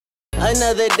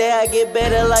Another day I get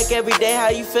better like every day. How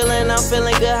you feeling? I'm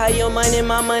feeling good. How your money?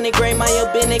 My money great. My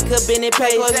your business could been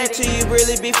pay. Closer to you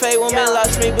really be fake. Woman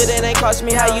lost me, but it ain't cost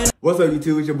me. How you? What's up,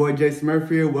 YouTube? It's your boy J Smurf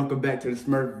here. Welcome back to the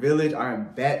Smurf Village. I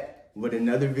am back with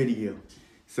another video.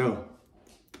 So,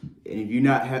 if you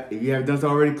haven't done so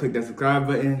already, click that subscribe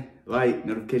button, like,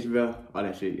 notification bell, all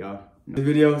that shit, y'all. This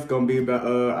video is gonna be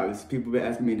about people been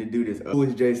asking me to do this. Who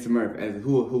is J Smurf? As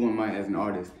who am I as an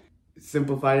artist?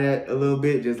 Simplify that a little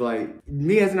bit. Just like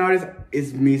me as an artist,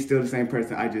 it's me still the same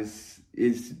person.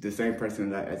 It's the same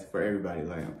person as for everybody.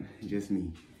 Like just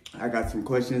me. I got some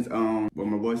questions. What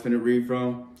my boy's finna read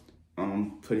from.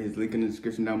 Put his link in the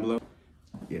description down below.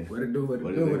 Yeah. What it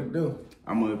do?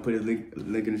 I'm gonna put his link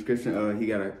in the description. He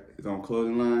got his own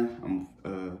clothing line. I'm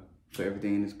put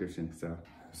everything in the description.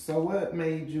 So what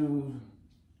made you,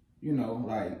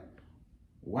 like,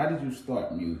 why did you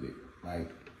start music?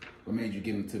 Like, what made you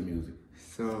get into music?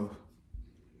 So,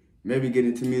 maybe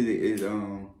getting into music is,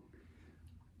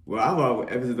 well,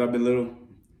 ever since I've been little,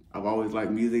 I've always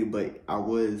liked music, but I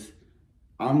was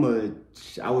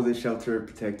a shelter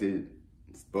protected,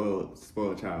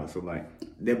 spoiled child. So like,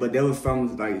 but there was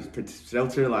some like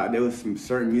shelter, like there was some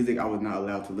certain music I was not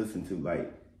allowed to listen to,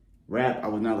 like rap. I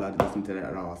was not allowed to listen to that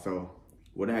at all. So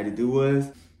what I had to do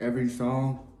was every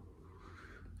song,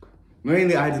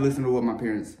 mainly I had to listen to what my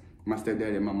parents, my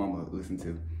stepdad and my mama listened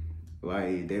to.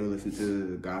 Like they would listen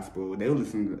to the gospel. They would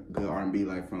listen to good R&B,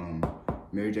 like from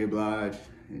Mary J. Blige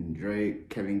and Drake,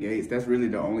 Kevin Gates. That's really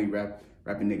the only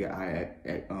rapping nigga I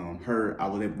heard I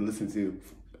was able to listen to,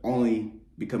 only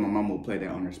because my mama would play that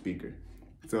on her speaker.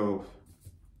 So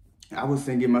I was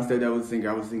singing, my stepdad was singing,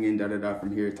 I was singing da-da-da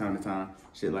from here time to time,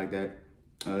 shit like that.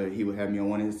 He would have me on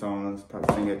one of his songs,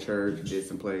 probably sing at church, did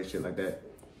some plays, shit like that.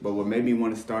 But what made me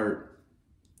want to start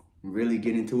really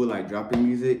getting into it, like dropping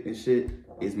music and shit,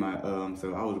 is my,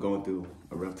 so I was going through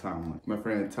a rough time. My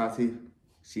friend Tati,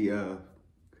 me and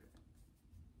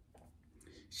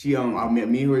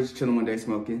her was chilling one day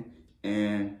smoking,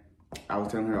 and I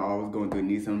was telling her I was going through,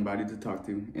 need somebody to talk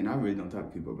to, and I really don't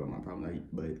talk to people about my problem,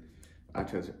 but I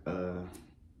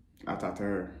talk to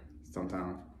her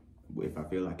sometimes if I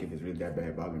feel like if it's really that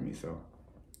bad bothering me. So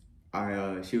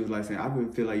she was like saying, I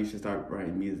really feel like you should start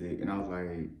writing music, and I was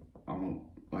like,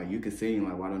 like you could sing,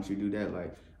 like why don't you do that?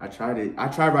 Like I tried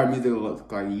writing music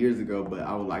like years ago, but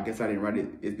I guess I didn't write it.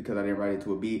 It's because I didn't write it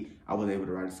to a beat. I wasn't able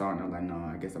to write a song. And I was like, no,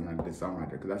 I guess I'm not a good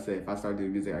songwriter. Because I said if I start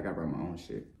doing music, I gotta write my own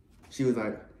shit. She was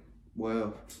like,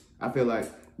 well, I feel like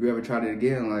you ever tried it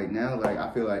again, like now, like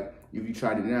I feel like if you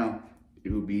tried it now,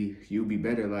 you'll be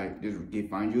better. Like just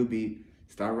find you a beat,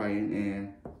 start writing,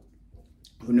 and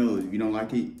who knows, if you don't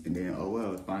like it, and then oh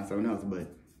well, find something else. But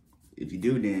if you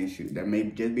do, then shoot, that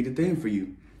may just be the thing for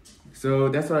you. So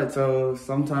that's what so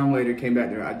sometime later came back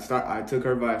to her. I took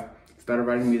her advice, started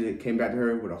writing music, came back to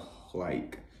her with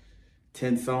like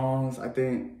 10 songs, I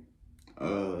think.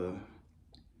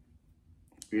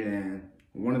 Yeah,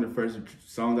 one of the first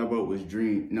songs I wrote was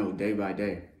Day by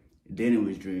Day. Then it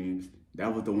was Dreams.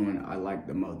 That was the one I liked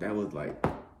the most. That was like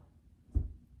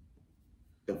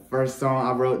the first song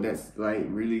I wrote that's like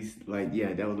really, like,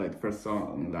 yeah, that was like the first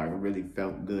song like I really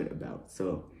felt good about.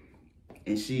 So,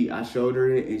 and I showed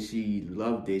her it and she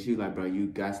loved it. She was like, bro, you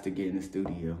got to get in the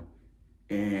studio.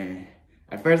 And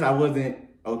at first I wasn't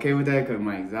okay with that because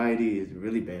my anxiety is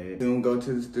really bad. Don't go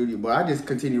to the studio. But I just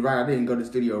continued writing. I didn't go to the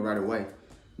studio right away.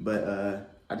 But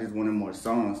I just wanted more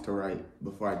songs to write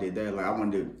before I did that. Like I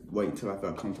wanted to wait until I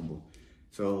felt comfortable.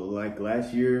 So like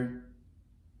last year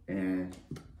and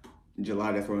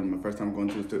July, that's when my first time going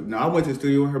to the studio. Now I went to the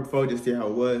studio with her before just to see how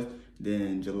it was.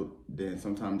 Then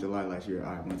sometime July last year,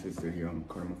 I went to the studio and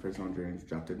recorded my first song, Dreams,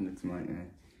 dropped it next month, and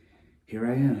here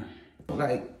I am.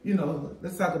 Like,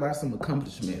 let's talk about some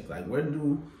accomplishments. Like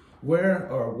where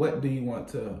or what do you want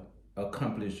to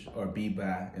accomplish or be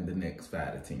by in the next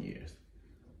 5 to 10 years?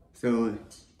 So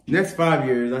next 5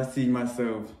 years, I see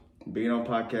myself being on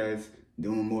podcasts,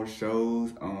 doing more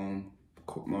shows,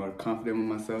 more confident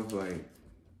with myself, like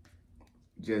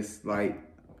just like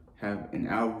have an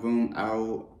album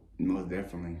out. Most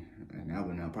definitely an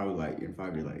album now, probably like in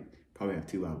 5 years, like probably have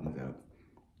 2 albums out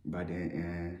by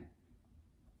then.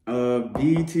 And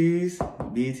BETs,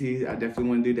 I definitely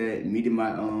want to do that. Meeting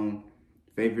my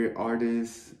favorite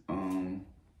artists,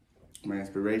 my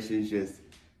inspirations.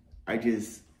 I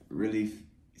just really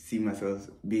see myself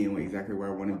being exactly where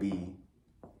I want to be.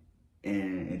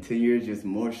 And in 10 years, just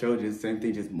more shows, just same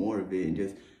thing, just more of it, and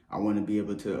just I want to be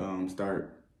able to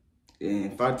start.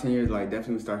 In 5 to 10 years, like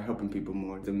definitely start helping people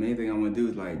more. The main thing I want to do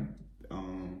is like,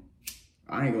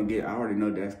 I already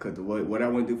know that's because what I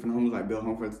want to do for the homeless, like build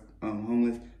home for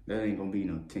homeless, that ain't gonna be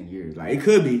 10 years. Like it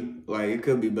could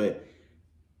be, but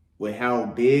with how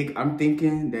big I'm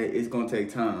thinking that it's gonna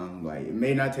take time. Like it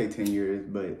may not take 10 years,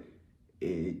 but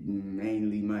it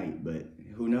mainly might, but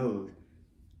who knows?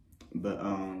 But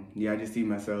yeah, I just see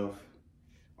myself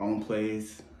own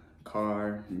place,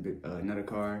 car, another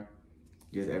car,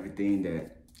 just everything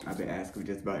that I've been asking,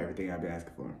 just about everything I've been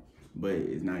asking for. But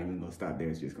it's not even gonna stop there,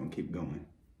 it's just gonna keep going.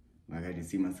 Like I just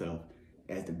see myself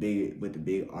as with the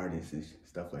big artists and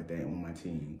stuff like that on my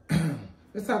team.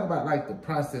 Let's talk about like the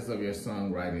process of your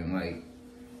songwriting. Like,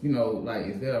 you know, like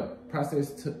is there a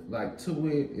process to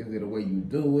it? Is it a way you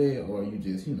do it, or you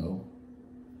just, you know?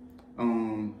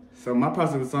 So my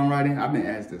process with songwriting, I've been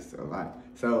asked this a lot.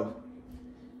 So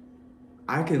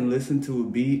I can listen to a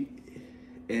beat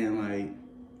and like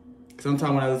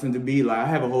sometimes when I listen to a beat, like I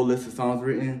have a whole list of songs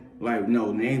written, like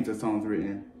no names of songs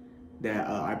written that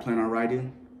I plan on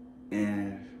writing.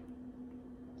 And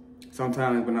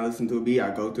sometimes when I listen to a beat, I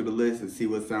go through the list and see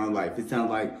what it sounds like. If it sounds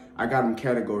like, I got them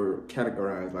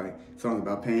categorized, like songs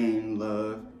about pain,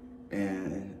 love,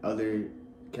 and other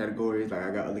categories. Like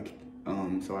I got other,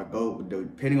 so I go,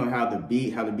 depending on how the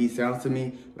beat sounds to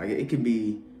me, like it could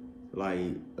be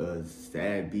like a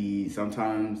sad beat.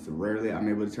 Sometimes, rarely, I'm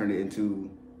able to turn it into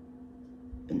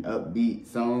an upbeat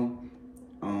song.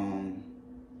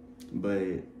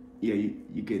 But yeah,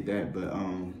 you get that, but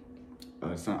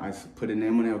I put a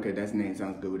name on it. Okay, that name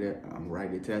sounds good with that. I'm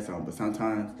writing it to that song. But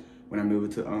sometimes when I'm able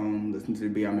to listen to the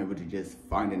beat, I'm able to just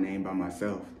find a name by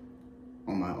myself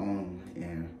on my own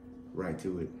and write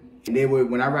to it. And then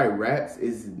when I write raps,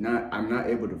 I'm not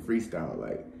able to freestyle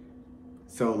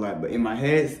but in my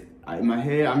head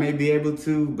I may be able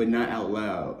to, but not out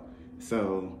loud.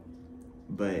 So,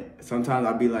 but sometimes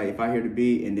I'll be like, if I hear the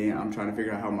beat and then I'm trying to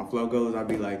figure out how my flow goes, I'll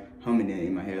be like humming it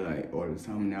in my head, like, or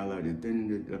humming out loud.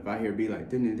 If I hear a beat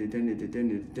like,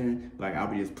 like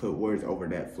I'll just put words over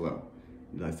that flow.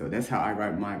 Like, so that's how I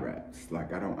write my raps.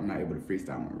 Like I'm not able to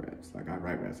freestyle my raps. Like I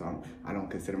write raps, so I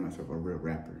don't consider myself a real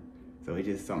rapper. So it's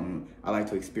just something I like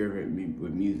to experiment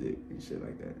with music and shit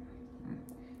like that.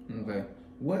 Okay.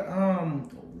 What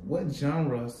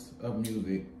genres of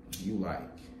music you like,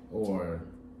 or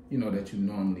you know that you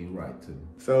normally write to?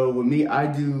 So with me,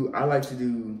 I like to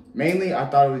do mainly. I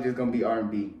thought it was just gonna be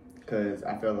R&B because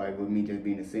I felt like with me just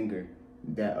being a singer,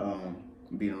 that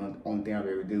being the only thing I've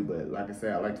ever do. But like I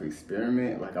said, I like to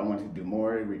experiment. Like I want to do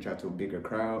more, reach out to a bigger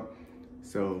crowd.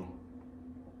 So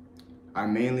I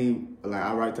mainly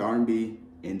I write to R&B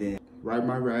and then write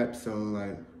my rap. So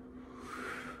like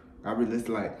I really just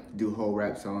do whole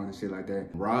rap songs and shit like that.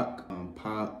 Rock,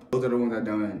 pop. Those are the ones I've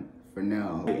done for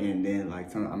now. And then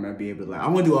I'm gonna be able to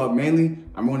I'm gonna do all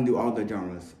the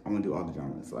genres. I wanna do all the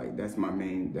genres. Like that's my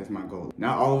goal.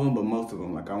 Not all of them, but most of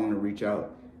them. Like I wanna reach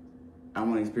out. I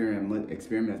wanna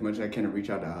experiment as much as I can to reach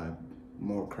out to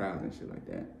more crowds and shit like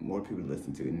that. More people to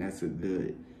listen to, and that's a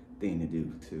good thing to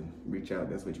do, to reach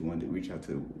out. That's what you want to do, reach out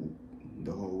to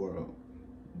the whole world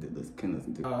that can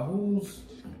listen to.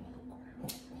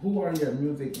 Who are your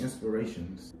music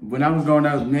inspirations? When I was growing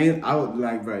up, I was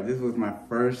like, bro, this was my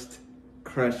first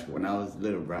crush when I was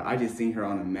little, bro. I just seen her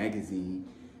on a magazine,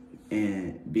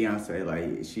 and Beyonce,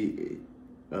 like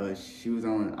she was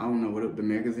on, I don't know what the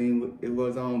magazine it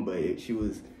was on, but she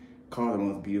was called the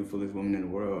most beautifulest woman in the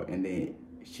world, and then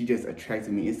she just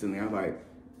attracted me instantly. I was like,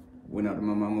 went out to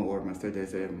my mama or my stepdad,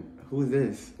 said, who is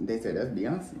this? They said, that's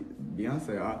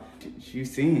Beyonce. She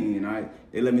sing, and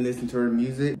they let me listen to her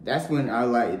music. That's when I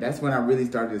really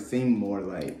started to sing more.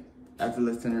 Like after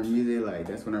listening to her music,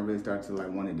 that's when I really started to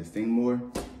wanted to sing more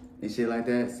and shit like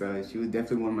that. So she was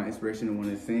definitely one of my inspirations to want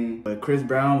to sing. But Chris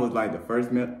Brown was the first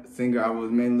singer I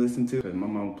was mainly listening to, because my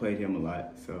mom played him a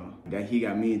lot. So that he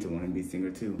got me into wanting to be a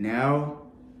singer too. Now,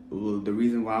 the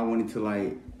reason why I wanted to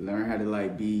learn how to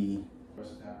be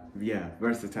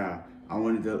versatile. I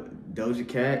wanted to Doja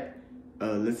Cat.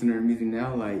 Listen to her music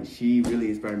now, she really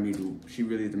inspired me she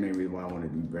really is the main reason why I wanted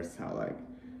to be versatile.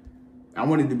 I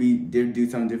wanted to do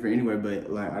something different anyway, but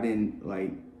I didn't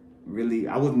really,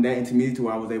 I wasn't that into music to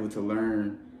where I was able to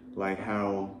learn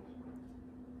how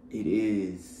it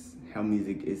is, how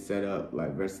music is set up,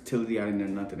 versatility. I didn't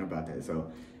know nothing about that.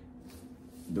 So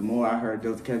the more I heard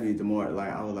Doja Cat music, the more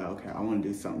I was okay, I want to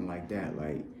do something like that,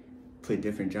 put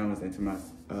different genres into my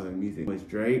music. It was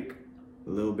Drake,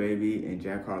 Lil Baby, and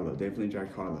Jack Harlow. Definitely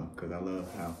Jack Harlow, because I love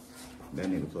how that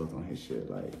nigga flows on his shit.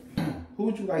 Who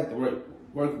would you like to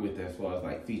work with as far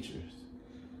as features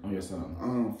on your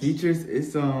song? Features,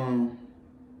 it's well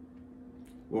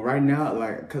right now,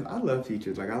 cause I love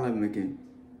features. I like making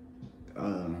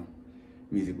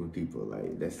music with people,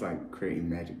 that's creating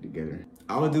magic together.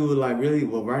 I would do really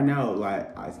well right now,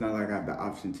 it's not I have the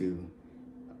option to,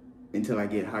 until I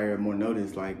get higher, more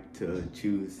notice, to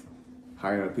choose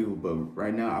hire other people. But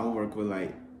right now, I work with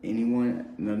like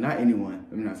anyone. No, not anyone.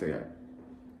 Let me not say that.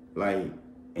 Like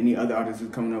any other artists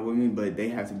who's coming up with me, but they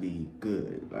have to be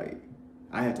good. Like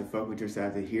I have to fuck with your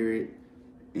side to hear it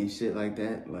and shit like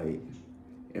that. Like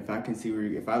if I can see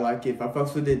if I like it, if I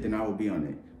fucks with it, then I will be on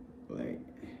it. Like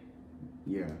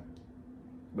yeah.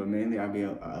 But mainly I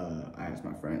ask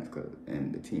my friends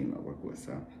and the team I work with.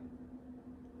 So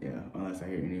yeah, unless I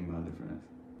hear any of my other friends.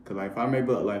 Cause like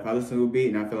if I listen to a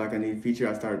beat and I feel like I need a feature,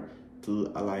 I start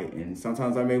to and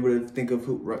sometimes I'm able to think of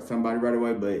somebody right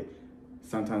away, but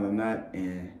sometimes I'm not.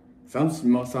 And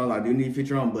most songs I do need a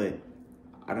feature on, but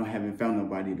haven't found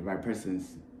nobody, the right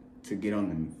persons to get on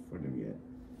them for them yet.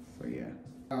 So yeah.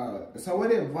 So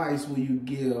what advice will you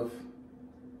give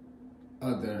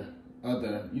other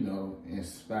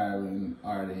inspiring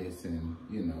artists and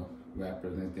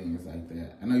rappers and things like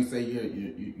that? I know you say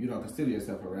you don't consider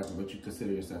yourself a rapper, but you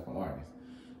consider yourself an artist.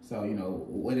 So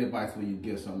what advice will you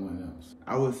give someone else?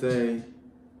 I would say,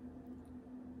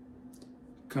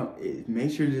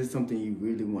 make sure this is something you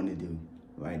really want to do.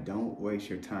 Like, don't waste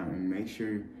your time, and make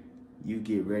sure you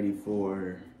get ready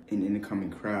for an incoming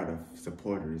crowd of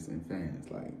supporters and fans.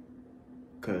 Like,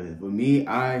 cause with me,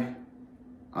 I'm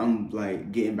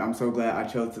so glad I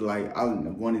chose to I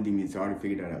wanted to do music, so I already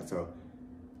figured that out. So,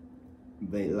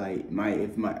 but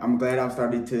I'm glad I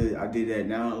did that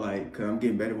now, cause I'm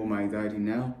getting better with my anxiety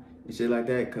now and shit like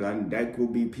that. Cause that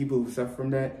could be people who suffer from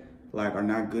that, are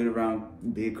not good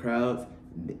around big crowds.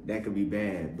 That could be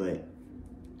bad, but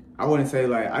I wouldn't say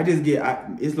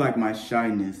it's like my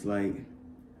shyness,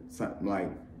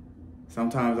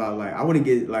 sometimes I wouldn't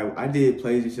get, I did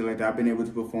plays and shit like that. I've been able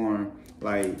to perform,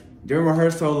 during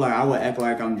rehearsal, I would act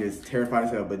like I'm just terrified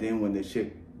as hell, but then when the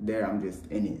shit there, I'm just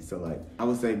in it. So, I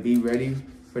would say be ready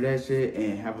for that shit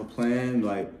and have a plan,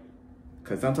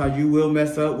 cause sometimes you will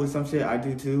mess up with some shit. I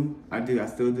do too. I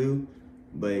still do.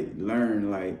 But learn,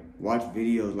 watch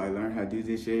videos, learn how to do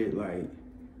this shit,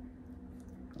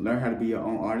 learn how to be your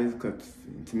own artist, cause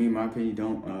to me, in my opinion,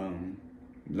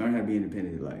 learn how to be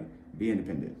independent, be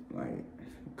independent,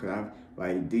 cause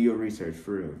do your research,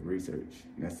 for real, research,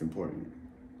 that's important.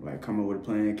 Come up with a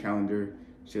plan, calendar,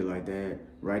 shit like that.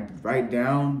 Write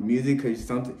down music, cause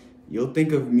you'll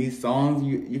think of songs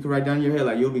you can write down in your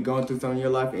head, you'll be going through something in your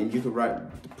life, and you can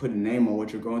put a name on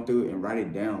what you're going through and write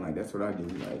it down. That's what I do,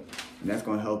 and that's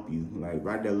gonna help you.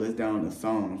 Write that list down of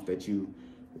songs that you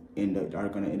are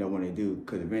gonna end up wanting to do,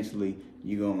 because eventually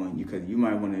because you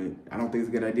might want to. I don't think it's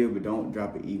a good idea, but don't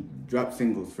drop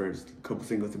singles first, a couple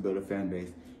singles to build a fan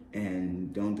base,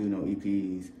 and don't do no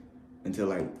EPs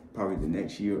until probably the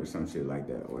next year or some shit like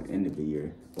that, or the end of the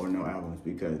year, or no albums,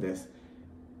 because that's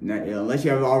not, unless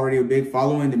you have already a big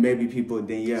following, then maybe people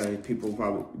will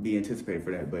probably be anticipated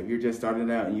for that. But if you're just starting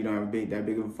out and you don't have that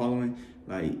big of a following,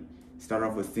 start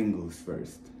off with singles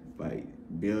first,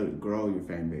 grow your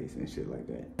fan base and shit like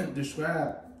that.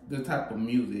 Describe the type of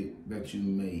music that you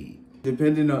made.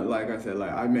 Depending on, like I said,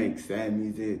 I make sad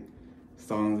music,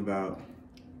 songs about.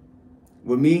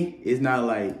 With me, it's not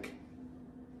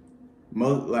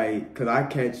cause I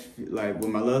catch with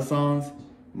my love songs,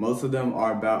 most of them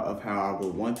are about how I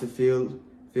would want to feel,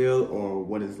 or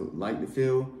what it's like to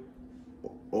feel,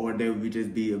 or they would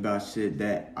just be about shit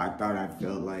that I thought I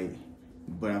felt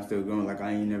but I'm still going.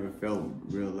 I ain't never felt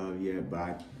real love yet,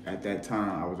 but at that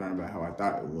time I was writing about how I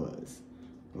thought it was,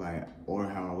 or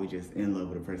how I was just in love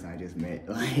with a person I just met.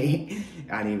 I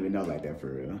didn't even know that for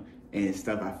real, and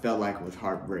stuff I felt like was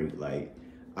heartbreak.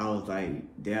 I was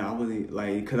damn, I wasn't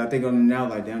cause I think on it now,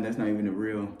 damn, that's not even a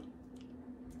real.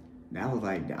 I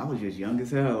was just young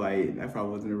as hell. That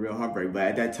probably wasn't a real heartbreak. But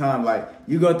at that time,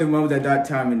 you go through moments at that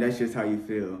time, and that's just how you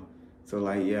feel. So,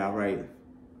 yeah, I write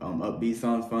upbeat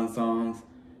songs, fun songs,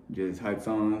 just hype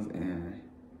songs, and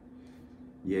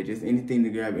yeah, just anything to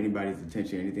grab anybody's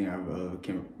attention, anything I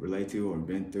can relate to or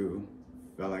been through,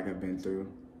 felt like I've been through.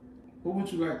 Who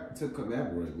would you like to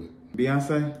collaborate with?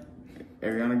 Beyonce,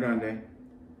 Ariana Grande,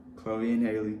 Chloe and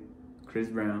Haley, Chris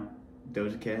Brown,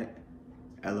 Doja Cat,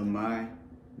 Ella Mai,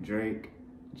 Drake,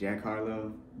 Jack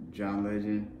Harlow, John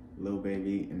Legend, Lil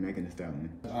Baby, and Megan Thee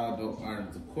Stallion. All dope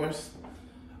artists, of course.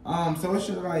 So what's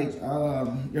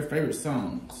your favorite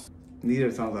songs? These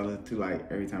are songs I listen to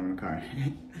every time in the car.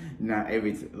 Not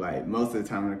every most of the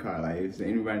time in the car. If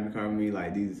anybody in the car with me,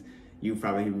 these, you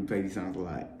probably hear me play these songs a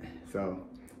lot. So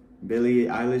Billie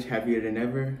Eilish, Happier Than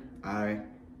Ever. I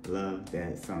love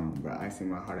that song, bro. I sing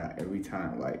my heart out every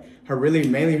time.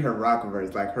 Mainly her rock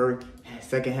verse, her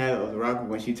second half of the rock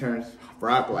when she turns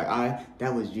rock,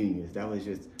 that was genius. That was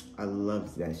just, I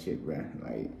love that shit, bro.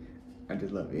 I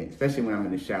just love it, especially when I'm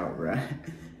in the shower, bro.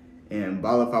 And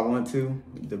Ball If I Want To,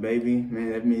 the baby,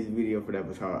 man, that music video for that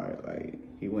was hard. Like,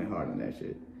 he went hard on that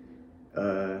shit.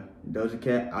 Doja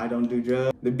Cat, I Don't Do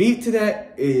Drugs. The beat to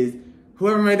that is,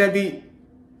 whoever made that beat,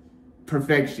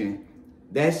 perfection.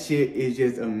 That shit is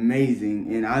just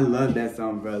amazing, and I love that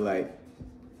song, bro. Like,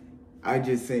 I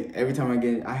just sing every time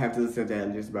I have to listen to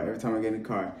that just about every time I get in the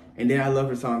car. And then I love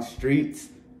her song Streets,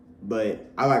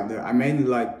 but I mainly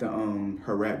like the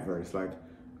her rap verse. Like,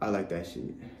 I like that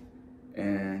shit.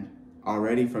 And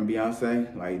Already from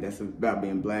Beyonce, like, that's about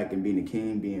being black and being a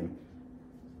king, being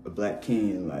a black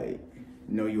king. Like,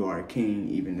 know you are a king,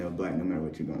 even though black, no matter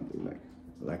what you're gonna do.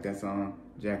 Like that song.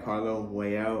 Jack Harlow,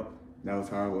 Way Out, that was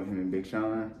hard with him and Big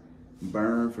Sean.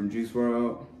 Burn from Juice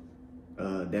WRLD.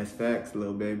 That's Facts,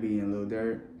 Lil Baby and Lil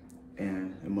Durk.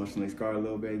 And Emotionally Scarred,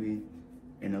 Lil Baby.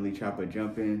 And Elite Chopper,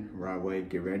 Jumpin', Rod Wave,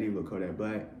 Get Ready with Kodak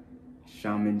Black.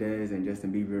 Shawn Mendes and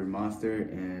Justin Bieber, Monster.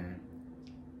 And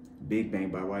Big Bang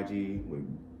by YG with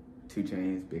 2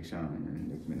 Chainz, Big Sean, and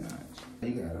Nicki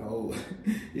Minaj. You got a whole,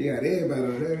 you got everybody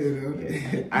on that, you know?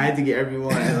 Yeah. I had to get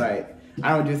everyone, like,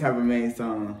 I don't just have a main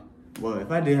song. Well,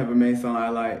 if I did have a main song I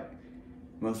like,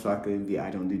 most likely it would be I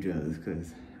Don't Do Drugs,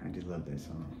 because I just love that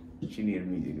song. She needed a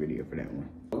music video for that one.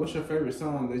 What's your favorite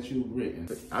song that you've written?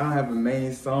 I don't have a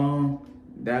main song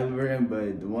that I've written,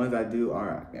 but the ones I do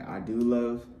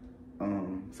love.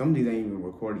 Some of these ain't even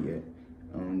recorded yet.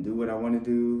 Do What I Want to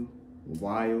Do,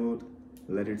 Wild,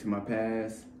 Letter to My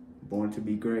Past, Born to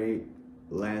Be Great,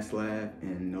 Last Laugh,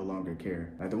 and No Longer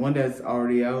Care. Like, the one that's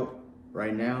already out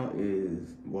right now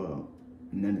is, well,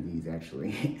 none of these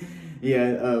actually.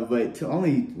 Yeah, but to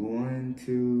only 1,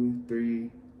 2,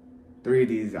 3 of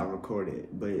these I recorded,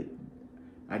 but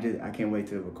I can't wait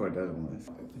to record the other ones.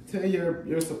 Tell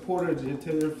your supporters,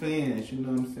 tell your fans, you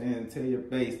know what I'm saying? Tell your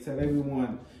base, tell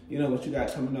everyone, you know, what you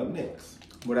got coming up next.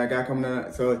 What I got coming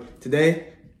up, so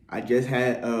today, I just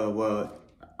had, well,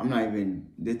 I'm not even,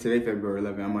 today February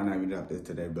 11th, I might not even drop this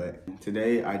today, but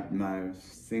today my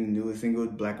newest single,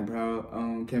 Black and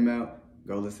Proud, came out.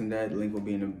 Go listen to that, link will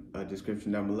be in the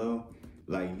description down below.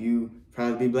 Like, you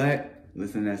proud to be black,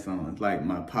 listen to that song. It's like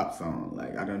my pop song.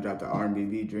 Like, I done dropped the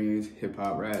R&B, Dreams, hip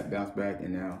hop, rap, bounce back,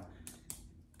 and now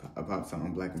a pop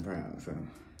song, Black and Proud. So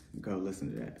go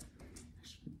listen to that.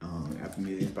 Apple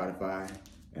Music, Spotify.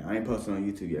 And I ain't posted on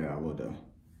YouTube yet, I will though.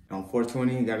 On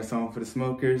 420, got a song for the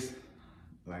smokers.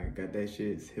 Like, got that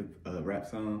shit, it's a rap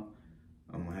song.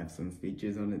 I'm gonna have some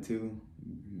features on it too.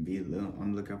 Be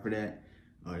on the lookout for that.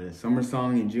 The summer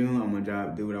song in June, I'm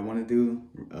gonna Do What I Want to Do.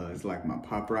 It's like my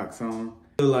pop rock song.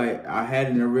 I feel like I had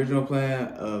an original plan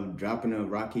of dropping a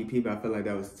rock EP, but I feel like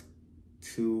that was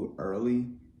too early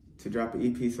to drop an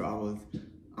EP. So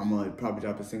I'm gonna probably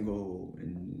drop a single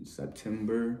in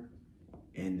September,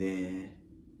 and then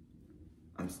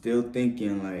I'm still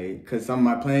thinking, like, cause some of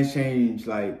my plans change,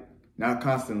 like, not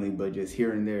constantly, but just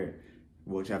here and there,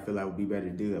 which I feel like would be better to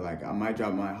do. Like, I might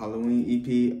drop my Halloween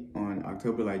EP on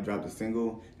October, like drop the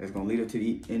single that's gonna lead up to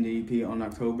the end of the EP on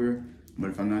October.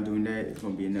 But if I'm not doing that, it's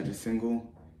gonna be another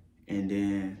single. And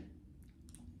then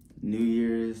New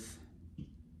Year's,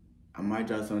 I might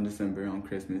drop some in December. On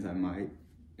Christmas, I might.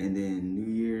 And then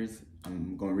New Year's,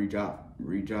 I'm gonna re-drop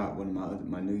one of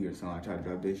my New Year's song I tried to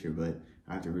drop this year, but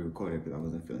I have to re-record it because I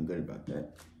wasn't feeling good about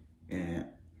that. And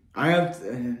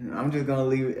I'm just gonna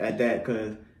leave it at that,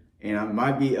 and I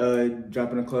might be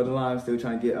dropping a clothing line. I'm still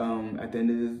trying to get at the end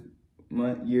of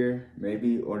this year,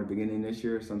 maybe, or the beginning of this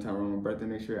year, sometime around my birthday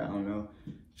next year. I don't know.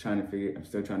 I'm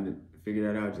still trying to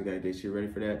figure that out. Just gotta get shit ready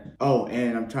for that. Oh,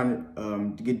 and I'm trying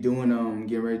to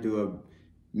getting ready to do a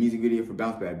music video for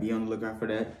Bounce Back. Be on the lookout for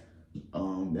that.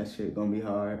 That shit gonna be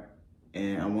hard.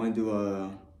 And I want to do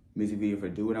a music video for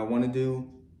Do What I Want to Do.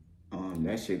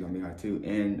 That shit gonna be hard too.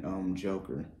 And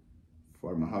Joker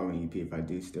for my Halloween EP if I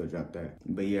do still drop that.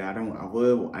 But yeah, I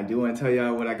do want to tell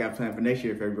y'all what I got planned for next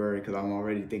year, February, because I'm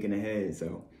already thinking ahead.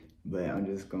 So, but I'm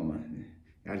just gonna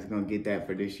get that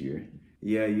for this year.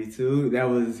 Yeah, YouTube, that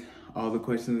was all the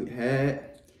questions we had.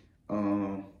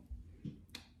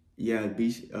 Yeah,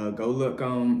 go look,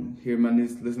 listen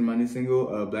to my new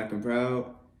single, Black and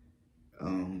Proud.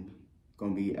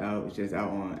 Gonna be out, it's just out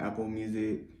on Apple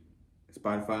Music,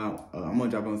 Spotify. I'm gonna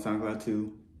drop on SoundCloud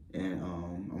too, and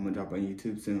I'm gonna drop on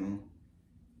YouTube soon.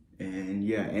 And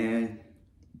yeah, and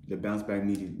the Bounce Back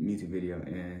music video.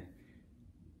 And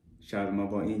shout out to my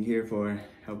boy Ink here for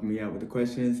helping me out with the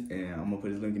questions. And I'm gonna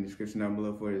put his link in the description down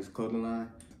below for his clothing line.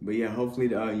 But yeah, hopefully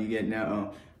you get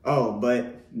now. Oh,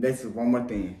 but that's one more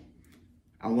thing.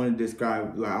 I want to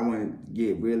describe, like, I want to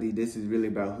get really, this is really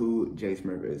about who J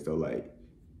Smurf is. So let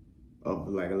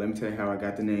me tell you how I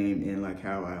got the name, and like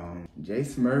how J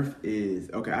Smurf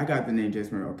is, okay, I got the name J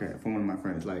Smurf, okay, from one of my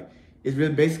friends. Like, it's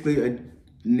really basically a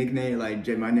nickname, like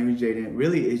my name is Jaden.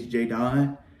 Really, it's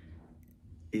Jadon.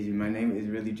 My name is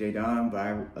really Jadon, but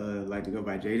I like to go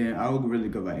by Jaden. I would really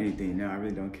go by anything now. I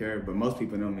really don't care, but most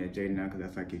people know me as Jaden now because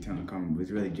that's what I keep telling them to call me. But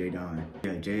it's really Jadon.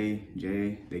 Yeah,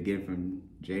 J. They get it from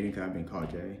Jaden because I've been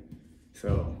called Jay.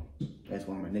 So that's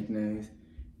one of my nicknames.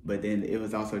 But then it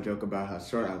was also a joke about how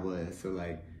short I was. So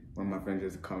like one of my friends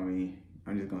just called me.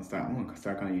 I'm gonna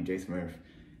start calling you J Smurf.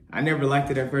 I never liked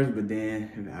it at first, but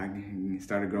then I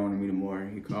started growing on me the more.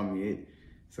 He called me it.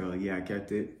 So yeah, I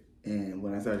kept it. And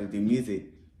when I started to do music,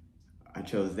 I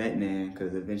chose that name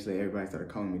because eventually everybody started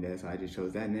calling me that, so I just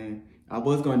chose that name. I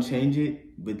was gonna change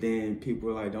it, but then people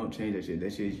were like, don't change that shit.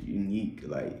 That shit's unique,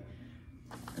 like,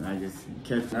 and I just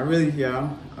kept it. I really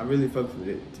fucked with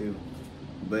it too.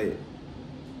 But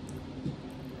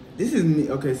this is me.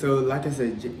 Okay, so like I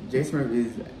said, J Smurf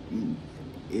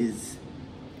is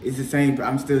the same.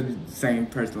 I'm still the same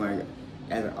person, like,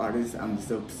 as an artist. I'm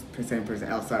still the same person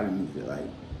outside of music. Like,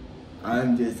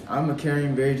 I'm a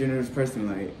caring, very generous person,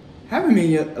 like. Having me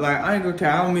in your, like, I ain't gonna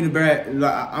care, I don't mean to brag,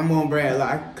 like, I'm gonna brag,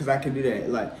 like, cause I can do that.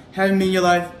 Like, having me in your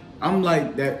life, I'm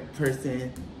like that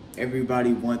person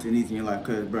everybody wants and needs in your life,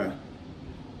 cause, bruh,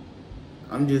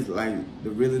 I'm just like the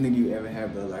realest nigga you ever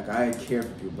have, bro. Like, I care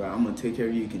for you, bro. I'm gonna take care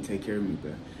of you, you can take care of me,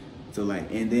 bro. So, like,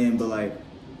 and then, but, like,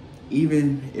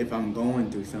 even if I'm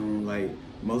going through something, like,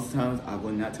 most times I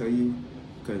will not tell you,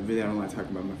 cause really I don't like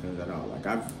talking about my feelings at all. Like,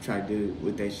 I've tried to deal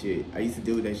with that shit. I used to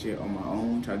deal with that shit on my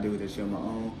own, try to deal with that shit on my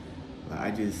own.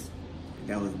 Like,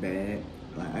 that was bad.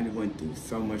 Like, I just went through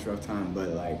so much rough time, but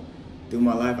like, through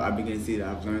my life, I began to see that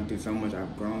I've learned through so much,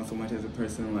 I've grown so much as a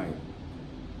person, like,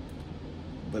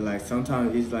 but like,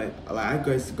 sometimes it's like I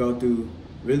just go through,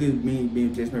 really me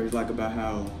being J Smurf is like about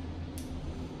how,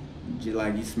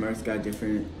 like, you Smurfs got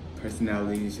different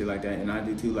personalities and shit like that, and I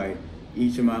do too, like,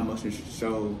 each of my emotions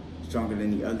show stronger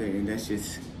than the other, and that's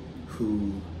just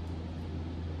who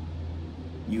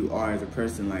you are as a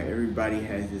person. Like, everybody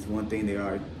has this one thing they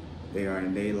are,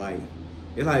 and they like,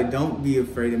 it's like, don't be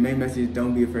afraid. The main message is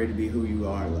don't be afraid to be who you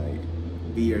are. Like,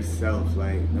 be yourself.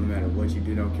 Like, no matter what you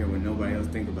do, don't care what nobody else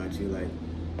think about you. Like,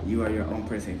 you are your own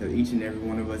person, because each and every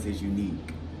one of us is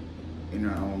unique in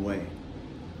our own way.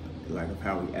 Like, of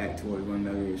how we act towards one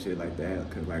another and shit like that.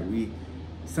 Because like,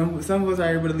 some of us are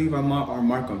able to leave our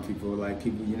mark on people. Like,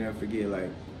 people you never forget. Like,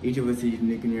 each of us is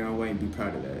unique in your own way, and be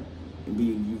proud of that. And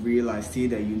you see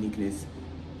that uniqueness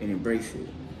and embrace it.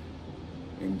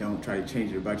 And don't try to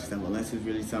change it about yourself unless it's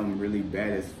really something really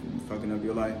bad that's fucking up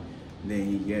your life.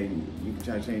 Then yeah, you can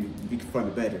try to change it for the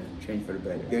better, change for the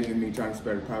better. That's just me trying to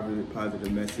spread a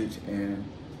positive message, and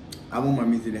I want my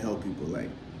music to help people. Like,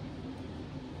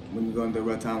 when you're going through a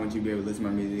rough time, I want you to be able to listen to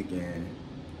my music and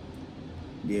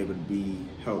be able to be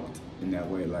helped in that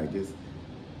way. Like, just,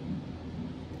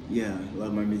 yeah,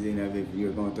 love my music, and if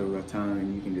you're going through a rough time,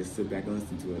 and you can just sit back and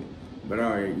listen to it. But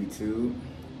alright, YouTube,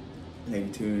 thank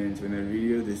you for tuning into another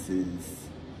video.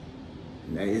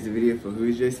 That is the video for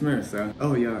Who's J Smurf. So,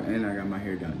 oh yeah, and I got my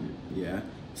hair done. Yeah.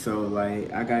 So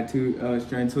like, I got two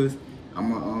strand twists.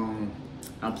 I'm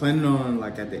planning on,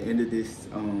 like, at the end of this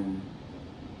end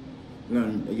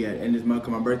of this month,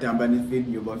 my birthday, I'm about this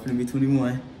video. Your boy finna be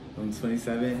 21. I'm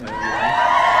 27.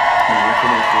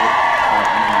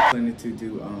 I'm planning to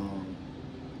do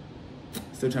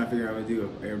still trying to figure out how to do an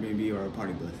Airbnb or a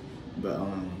party bus. But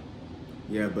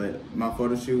yeah, but my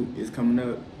photo shoot is coming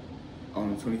up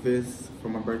on the 25th for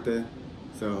my birthday.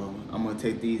 So I'm gonna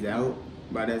take these out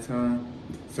by that time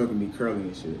so it can be curly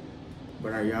and shit.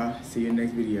 But alright, y'all, see you in the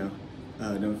next video.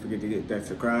 Don't forget to hit that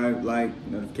subscribe, like,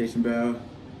 notification bell,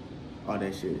 all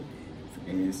that shit.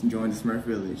 And join the Smurf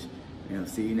Village. And I'll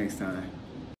see you next time.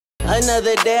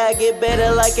 Another day, I get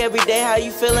better like every day. How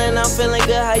you feeling? I'm feeling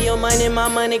good. How your money, my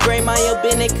money, great. My your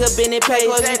business, could business pay.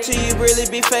 Close you to you, really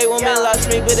be fake. Woman lost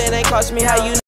me, but it ain't cost me. How you